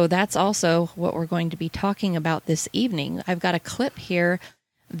 And so that's also what we're going to be talking about this evening. I've got a clip here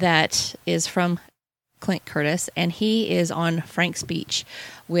that is from Clint Curtis, and he is on Frank's Beach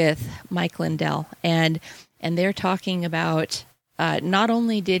with Mike Lindell. And they're talking about not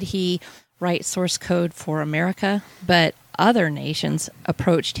only did he write source code for America, but other nations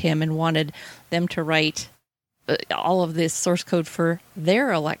approached him and wanted them to write all of this source code for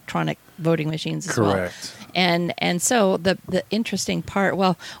their electronic voting machines as well. Correct. And so the interesting part,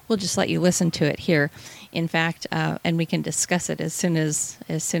 well, we'll just let you listen to it here. In fact, and we can discuss it as soon as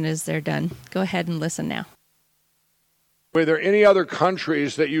they're done. Go ahead and listen now. Were there any other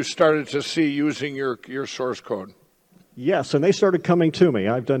countries that you started to see using your source code? Yes, and they started coming to me.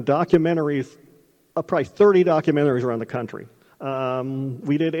 I've done documentaries, probably 30 documentaries around the country.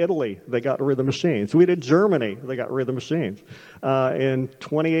 We did Italy. They got rid of the machines. We did Germany. They got rid of the machines. In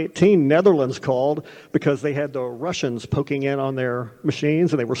 2018, Netherlands called because they had the Russians poking in on their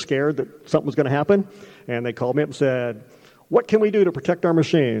machines, and they were scared that something was going to happen. And they called me up and said, "What can we do to protect our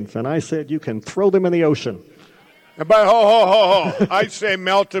machines?" And I said, "You can throw them in the ocean." But ho, I say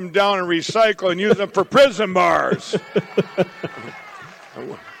melt them down and recycle and use them for prison bars.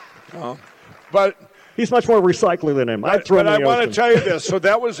 But he's much more recycling than him. But I want to tell you this. So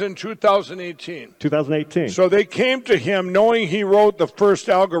that was in 2018. 2018. So they came to him knowing he wrote the first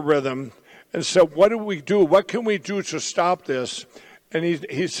algorithm and said, "What do we do? What can we do to stop this?" And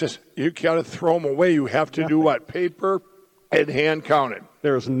he says, "You got to throw them away. You have to do what? Paper and hand counted.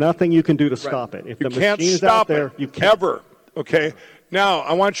 There's nothing you can do to stop it. If you the can't machine's stop out there, it you can't. Ever. Okay? Now,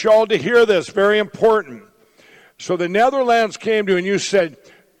 I want you all to hear this. Very important. So the Netherlands came to you and you said,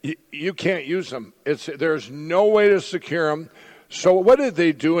 you can't use them. There's no way to secure them. So what did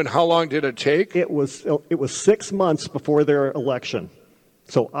they do and how long did it take? It was 6 months before their election.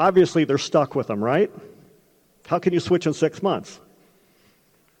 So obviously they're stuck with them, right? How can you switch in 6 months?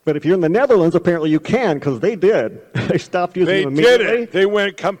 But if you're in the Netherlands, apparently you can, because they did. They stopped using them immediately. They did it. They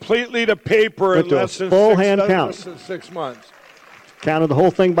went completely to paper in less than less than 6 months. Counted the whole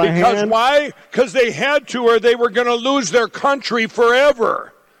thing by hand. Because why? Because they had to, or they were going to lose their country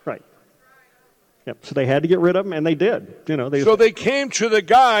forever. Right. Yep. So they had to get rid of them, and they did. So they came to the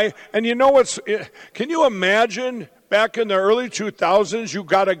guy, and you know what's? Can you imagine back in the early 2000s, you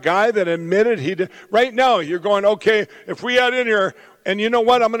got a guy that admitted he did. Right now, you're going, okay, if we had in here, and you know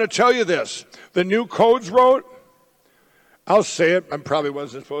what? I'm going to tell you this. The new codes wrote, I'll say it, I probably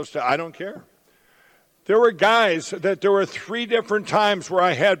wasn't supposed to, I don't care. There were there were 3 different times where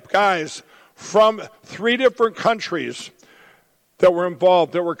I had guys from 3 different countries that were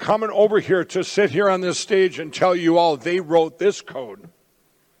involved, that were coming over here to sit here on this stage and tell you all they wrote this code.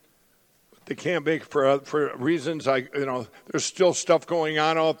 They can't make for reasons there's still stuff going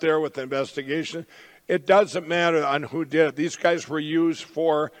on out there with the investigation. It doesn't matter on who did it. These guys were used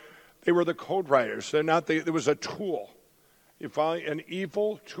they were the code writers. It was a tool. You follow? An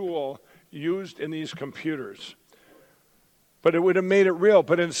evil tool used in these computers. But it would have made it real.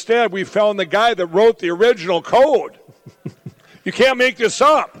 But instead, we found the guy that wrote the original code. You can't make this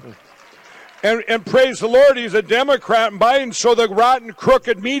up. And praise the Lord, he's a Democrat in Biden, so the rotten,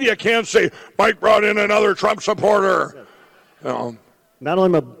 crooked media can't say, Mike brought in another Trump supporter. Not only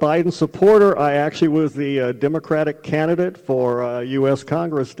am I a Biden supporter, I actually was the Democratic candidate for U.S.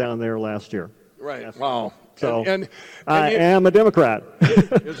 Congress down there last year. Right, yes. Wow. So I am a Democrat.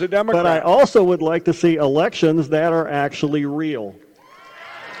 Is a Democrat. But I also would like to see elections that are actually real.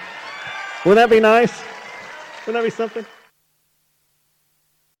 Wouldn't that be nice? Wouldn't that be something?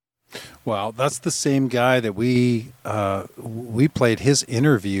 Well, that's the same guy that we played his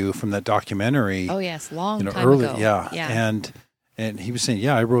interview from that documentary. Oh yes, long time early, ago. Yeah. And he was saying,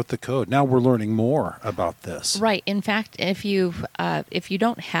 yeah, I wrote the code. Now we're learning more about this. Right. In fact, if you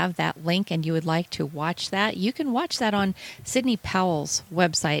don't have that link and you would like to watch that, you can watch that on Sidney Powell's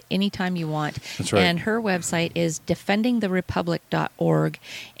website anytime you want. That's right. And her website is defendingtherepublic.org,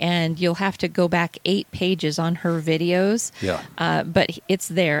 and you'll have to go back 8 pages on her videos. Yeah. But it's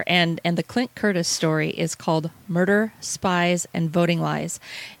there. And the Clint Curtis story is called Murder, Spies, and Voting Lies.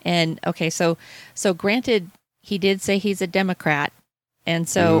 And okay, so granted, he did say he's a Democrat, and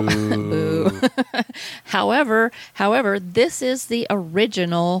so, boo. However, this is the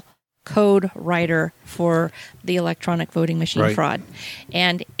original code writer for the electronic voting machine fraud,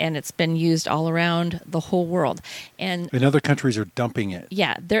 and it's been used all around the whole world. And other countries are dumping it.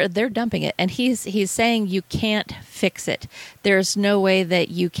 Yeah, they're dumping it, and he's saying you can't fix it. There's no way that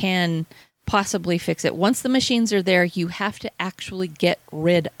you can possibly fix it. Once the machines are there, you have to actually get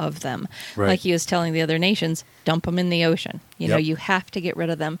rid of them. Right. Like he was telling the other nations, dump them in the ocean. You have to get rid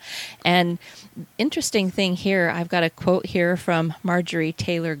of them. And interesting thing here, I've got a quote here from Marjorie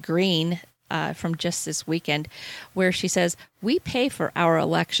Taylor Greene from just this weekend, where she says, "We pay for our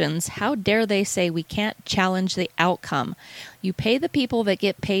elections. How dare they say we can't challenge the outcome? You pay the people that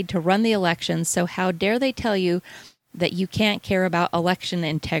get paid to run the elections, so how dare they tell you that you can't care about election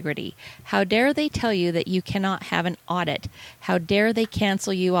integrity? How dare they tell you that you cannot have an audit? How dare they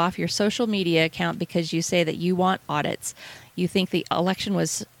cancel you off your social media account because you say that you want audits? You think the election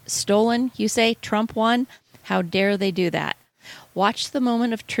was stolen, you say? Trump won? How dare they do that?" Watch the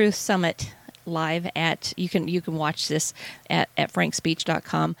Moment of Truth Summit live you can watch this at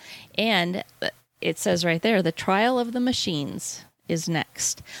frankspeech.com. And it says right there, the trial of the machines is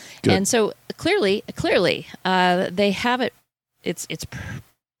next. Good. And so clearly, they have it. It's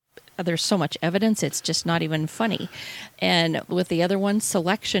there's so much evidence. It's just not even funny. And with the other one,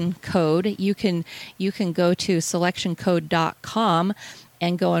 Selection Code, you can go to selectioncode.com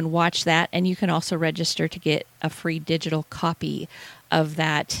and go and watch that. And you can also register to get a free digital copy of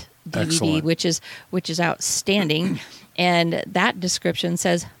that DVD, Excellent. which is outstanding. And that description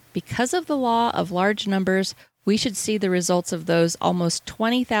says, because of the law of large numbers, we should see the results of those almost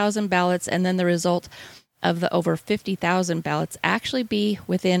 20,000 ballots and then the result of the over 50,000 ballots actually be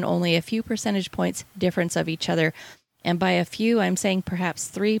within only a few percentage points difference of each other. And by a few, I'm saying perhaps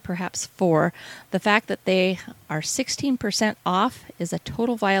 3, perhaps 4. The fact that they are 16% off is a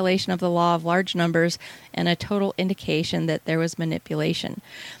total violation of the law of large numbers and a total indication that there was manipulation.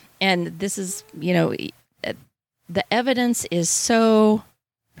 And this is, the evidence is so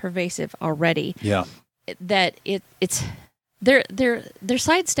pervasive already. Yeah. That it's they're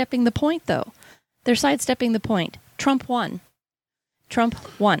sidestepping the point, though. They're sidestepping the point. Trump won.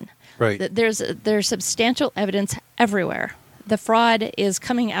 Right. There's substantial evidence everywhere. The fraud is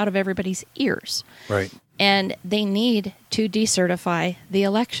coming out of everybody's ears. Right. And they need to decertify the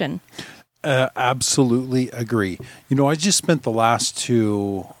election. Absolutely agree. I just spent the last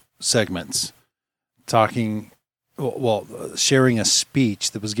 2 segments sharing a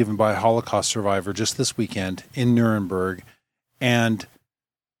speech that was given by a Holocaust survivor just this weekend in Nuremberg. And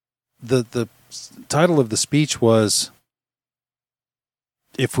the title of the speech was,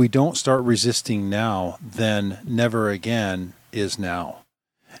 "If we don't start resisting now, then never again is now."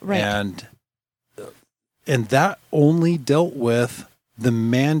 Right. And and that only dealt with the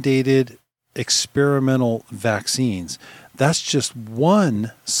mandated experimental vaccines. That's just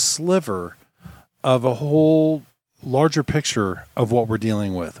one sliver of a whole larger picture of what we're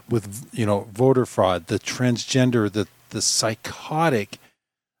dealing with, voter fraud, the transgender, the psychotic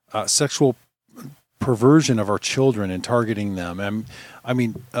sexual perversion of our children and targeting them.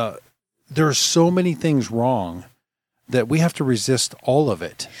 There are so many things wrong that we have to resist all of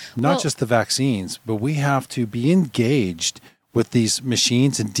it, not just the vaccines, but we have to be engaged with these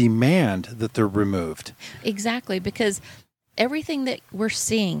machines and demand that they're removed. Exactly, because everything that we're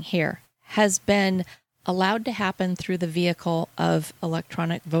seeing here has been allowed to happen through the vehicle of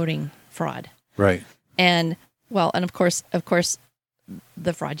electronic voting fraud. Right. And of course,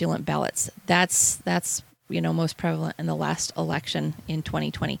 the fraudulent ballots. That's most prevalent in the last election in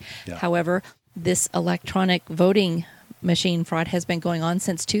 2020. Yeah. However, this electronic voting machine fraud has been going on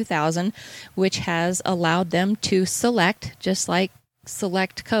since 2000, which has allowed them to select, just like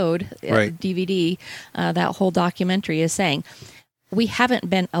Select Code, right. DVD, that whole documentary is saying, we haven't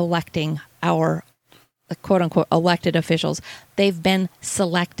been electing our quote-unquote elected officials. They've been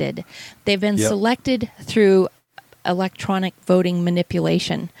selected. They've been selected through electronic voting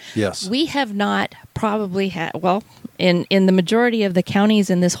manipulation. Yes. We have not probably had, in the majority of the counties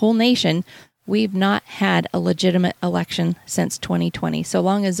in this whole nation, we've not had a legitimate election since 2020. So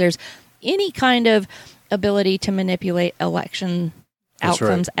long as there's any kind of ability to manipulate election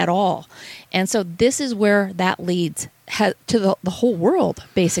outcomes at all. And so this is where that leads to the whole world,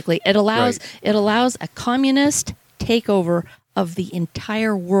 basically. It allows a communist takeover of the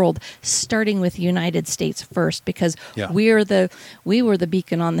entire world, starting with the United States first, because we were the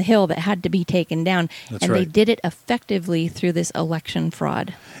beacon on the hill that had to be taken down. They did it effectively through this election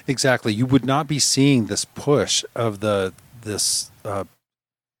fraud. Exactly. You would not be seeing this push of this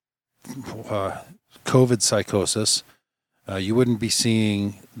COVID psychosis. You wouldn't be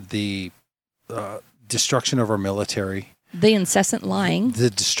seeing the destruction of our military, the incessant lying, the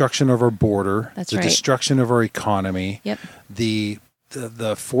destruction of our border, the destruction of our economy, the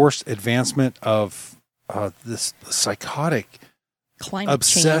forced advancement of this psychotic climate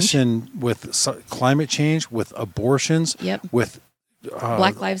obsession with climate change, with abortions, with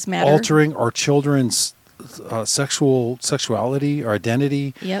Black Lives Matter, altering our children's sexuality or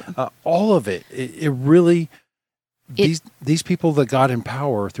identity. All of it. It really. These people that got in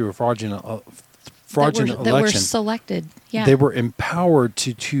power through a fraudulent election, that were selected, they were empowered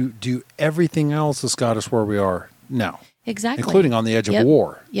to do everything else that's got us where we are now, exactly, including on the edge of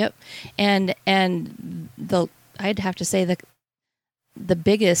war. And I'd have to say that the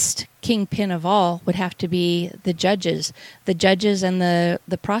biggest kingpin of all would have to be the judges and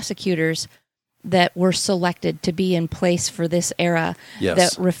the prosecutors that were selected to be in place for this era,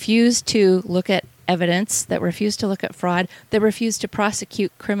 that refused to look at evidence, that refused to look at fraud, that refused to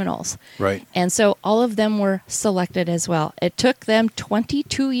prosecute criminals. Right. And so all of them were selected as well. It took them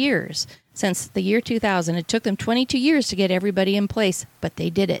 22 years since the year 2000. It took them 22 years to get everybody in place, but they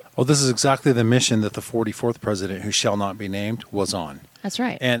did it. Well, this is exactly the mission that the 44th president, who shall not be named, was on. That's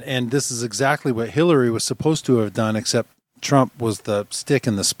right. And this is exactly what Hillary was supposed to have done, except Trump was the stick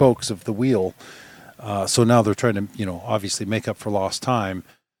and the spokes of the wheel. So now they're trying to, obviously make up for lost time.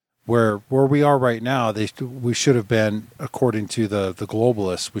 Where we are right now, we should have been, according to the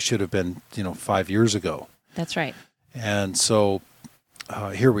globalists, we should have been, 5 years ago. That's right. And so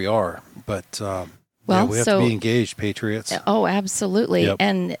here we are. But we have to be engaged, patriots. Oh, absolutely. Yep.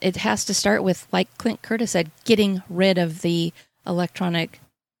 And it has to start with, like Clint Curtis said, getting rid of the electronic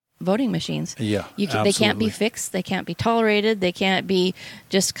voting machines. Yeah, they can't be fixed. They can't be tolerated. They can't be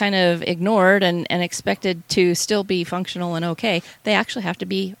just kind of ignored and expected to still be functional and okay. They actually have to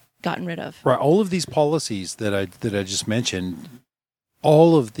be gotten rid of. Right. All of these policies that I just mentioned,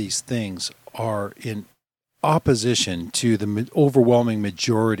 all of these things are in opposition to the overwhelming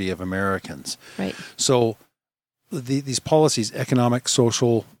majority of Americans. Right. So these policies, economic,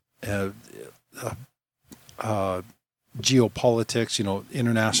 social, geopolitics,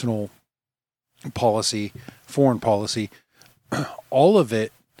 international policy, foreign policy, all of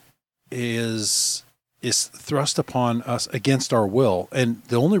it is thrust upon us against our will. And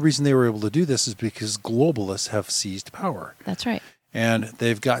the only reason they were able to do this is because globalists have seized power. That's right. And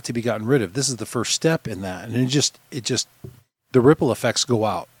they've got to be gotten rid of. This is the first step in that. And it just the ripple effects go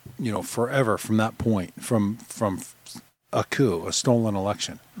out, forever from that point, from a coup, a stolen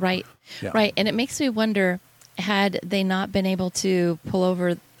election. Right. Yeah. Right. And it makes me wonder, had they not been able to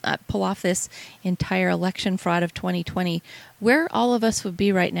pull off this entire election fraud of 2020, where all of us would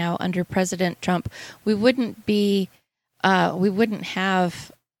be right now under President Trump, we wouldn't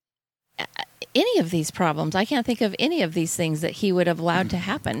have any of these problems. I can't think of any of these things that he would have allowed to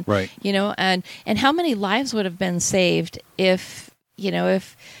happen. Right. And how many lives would have been saved if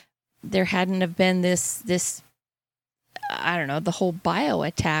there hadn't have been this I don't know, the whole bio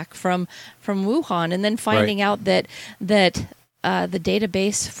attack from Wuhan, and then finding out that the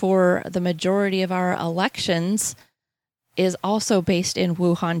database for the majority of our elections is also based in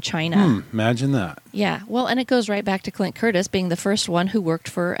Wuhan, China. Imagine that. Yeah. Well, and it goes right back to Clint Curtis being the first one who worked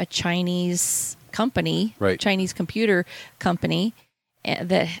for a Chinese company, Chinese computer company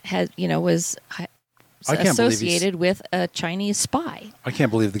that was associated with a Chinese spy. I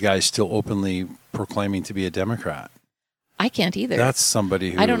can't believe the guy's still openly proclaiming to be a Democrat. I can't either. That's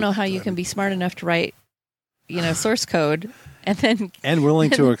somebody who... I don't know how you can be smart enough to write, source code and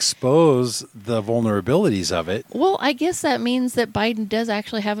willing to expose the vulnerabilities of it. Well, I guess that means that Biden does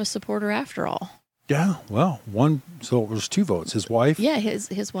actually have a supporter after all. Yeah, well, so there's 2 votes. His wife. Yeah,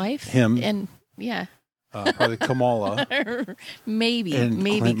 his wife. Him. And yeah. Probably Kamala. maybe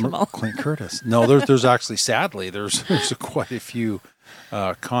Kamala. Clint Curtis. No, there's actually, sadly, there's quite a few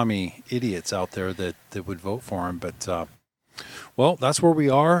commie idiots out there that would vote for him. But, well, that's where we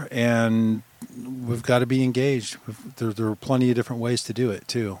are, and we've got to be engaged. There are plenty of different ways to do it,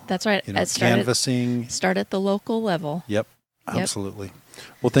 too. That's right. Canvassing. Start at the local level. Yep, absolutely.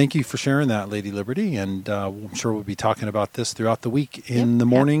 Well, thank you for sharing that, Lady Liberty, and I'm sure we'll be talking about this throughout the week in the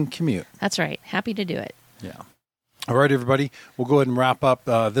morning commute. That's right. Happy to do it. Yeah. All right, everybody. We'll go ahead and wrap up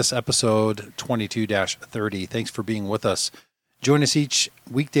this episode 22-30. Thanks for being with us. Join us each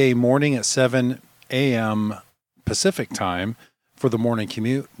weekday morning at 7 a.m. Pacific time for the morning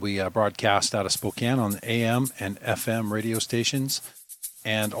commute. We broadcast out of Spokane on the AM and FM radio stations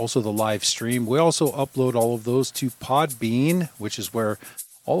and also the live stream. We also upload all of those to Podbean, which is where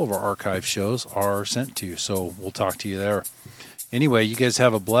all of our archive shows are sent to. So we'll talk to you there. Anyway, you guys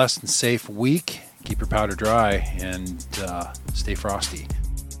have a blessed and safe week. Keep your powder dry and stay frosty.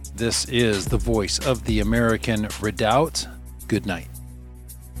 This is the voice of the American Redoubt. Good night.